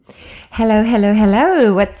Hello, hello,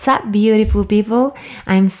 hello. What's up, beautiful people?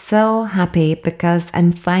 I'm so happy because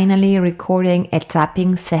I'm finally recording a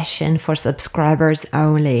tapping session for subscribers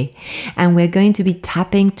only. And we're going to be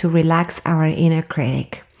tapping to relax our inner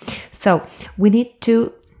critic. So we need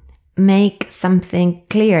to make something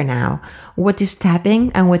clear now. What is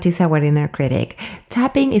tapping and what is our inner critic?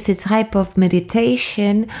 Tapping is a type of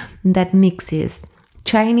meditation that mixes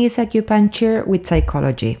Chinese acupuncture with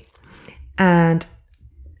psychology. And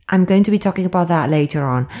I'm going to be talking about that later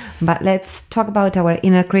on, but let's talk about our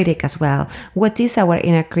inner critic as well. What is our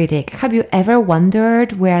inner critic? Have you ever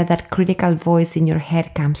wondered where that critical voice in your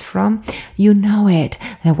head comes from? You know it,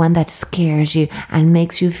 the one that scares you and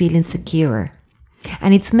makes you feel insecure.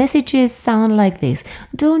 And its messages sound like this.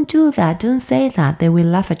 Don't do that, don't say that, they will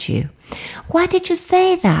laugh at you. Why did you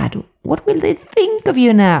say that? What will they think of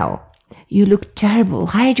you now? You look terrible,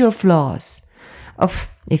 hide your flaws.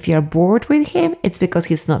 If you're bored with him, it's because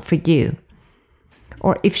he's not for you.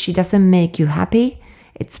 Or if she doesn't make you happy,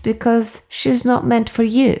 it's because she's not meant for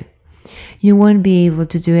you. You won't be able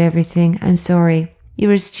to do everything. I'm sorry.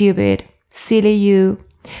 You're stupid. Silly you.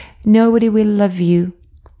 Nobody will love you.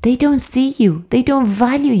 They don't see you. They don't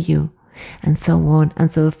value you. And so on and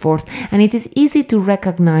so forth. And it is easy to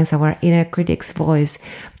recognize our inner critic's voice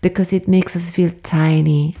because it makes us feel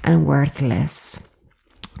tiny and worthless.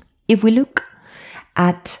 If we look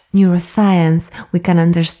at neuroscience, we can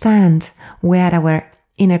understand where our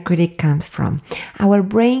inner critic comes from. Our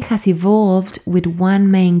brain has evolved with one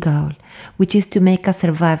main goal, which is to make us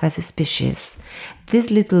survive as a species. This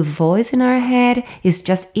little voice in our head is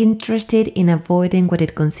just interested in avoiding what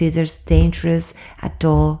it considers dangerous at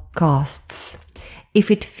all costs. If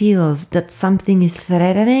it feels that something is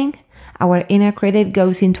threatening, our inner critic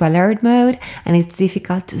goes into alert mode and it's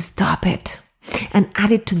difficult to stop it. And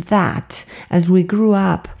added to that, as we grew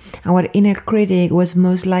up, our inner critic was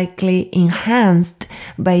most likely enhanced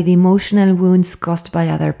by the emotional wounds caused by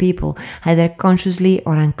other people, either consciously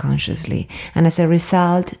or unconsciously. And as a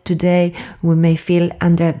result, today we may feel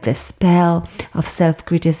under the spell of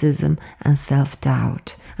self-criticism and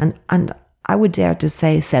self-doubt. And I would dare to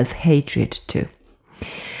say self-hatred too.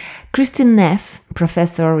 Kristin Neff,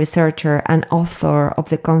 professor, researcher, and author of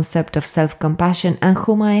the concept of self-compassion, and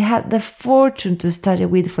whom I had the fortune to study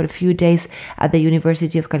with for a few days at the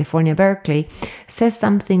University of California, Berkeley, says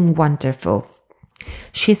something wonderful.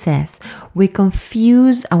 She says, we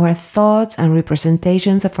confuse our thoughts and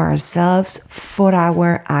representations of ourselves for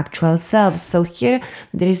our actual selves. So here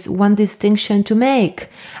there is one distinction to make.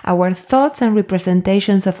 Our thoughts and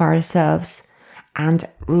representations of ourselves and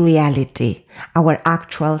reality, our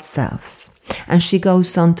actual selves. And she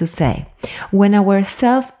goes on to say, when our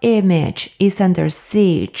self-image is under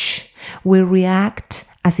siege, we react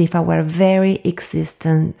as if our very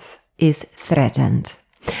existence is threatened.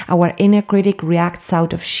 Our inner critic reacts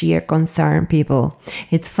out of sheer concern, people.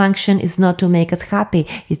 Its function is not to make us happy.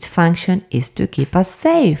 Its function is to keep us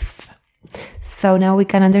safe. So now we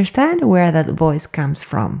can understand where that voice comes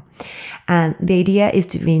from. And the idea is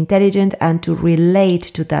to be intelligent and to relate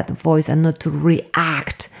to that voice and not to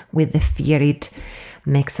react with the fear it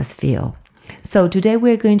makes us feel. So today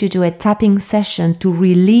we're going to do a tapping session to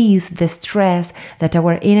release the stress that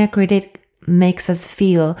our inner critic makes us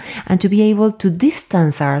feel and to be able to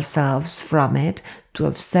distance ourselves from it, to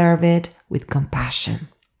observe it with compassion.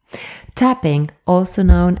 Tapping, also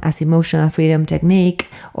known as Emotional Freedom Technique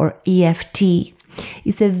or EFT,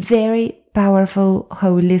 is a very powerful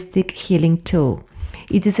holistic healing tool.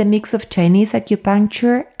 It is a mix of Chinese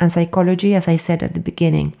acupuncture and psychology, as I said at the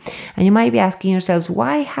beginning. And you might be asking yourselves,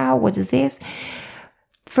 why, how, what is this?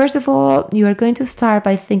 First of all, you are going to start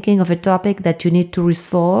by thinking of a topic that you need to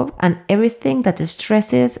resolve and everything that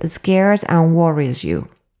stresses, scares, and worries you.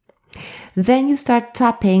 Then you start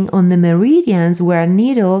tapping on the meridians where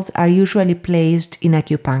needles are usually placed in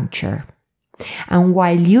acupuncture. And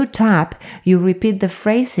while you tap, you repeat the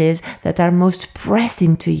phrases that are most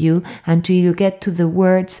pressing to you until you get to the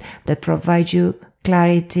words that provide you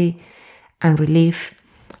clarity and relief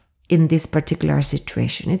in this particular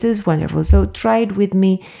situation. It is wonderful. So try it with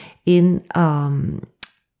me in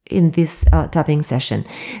this tapping session.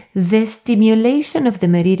 The stimulation of the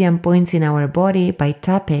meridian points in our body by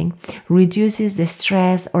tapping reduces the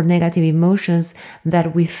stress or negative emotions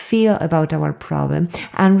that we feel about our problem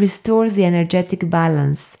and restores the energetic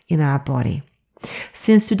balance in our body.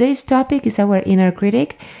 Since today's topic is our inner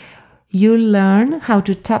critic, you learn how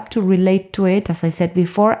to tap to relate to it, as I said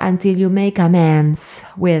before, until you make amends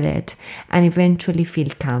with it and eventually feel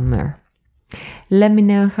calmer. Let me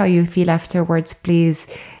know how you feel afterwards. Please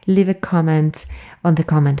leave a comment on the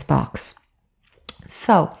comment box.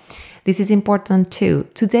 So, this is important too.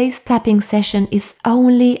 Today's tapping session is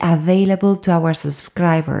only available to our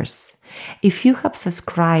subscribers. If you have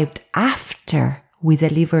subscribed after we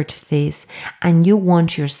delivered this and you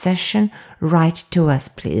want your session, write to us,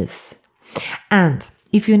 please. And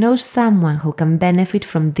if you know someone who can benefit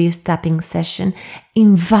from this tapping session,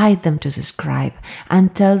 invite them to subscribe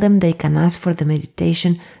and tell them they can ask for the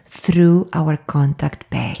meditation through our contact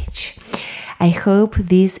page. I hope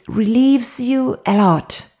this relieves you a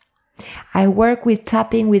lot. I work with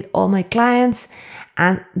tapping with all my clients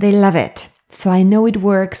and they love it. So I know it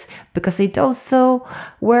works because it also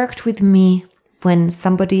worked with me when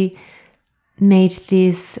somebody made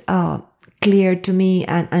this clear to me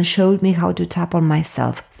and showed me how to tap on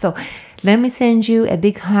myself. So let me send you a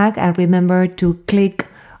big hug and remember to click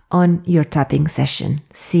on your tapping session.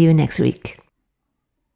 See you next week.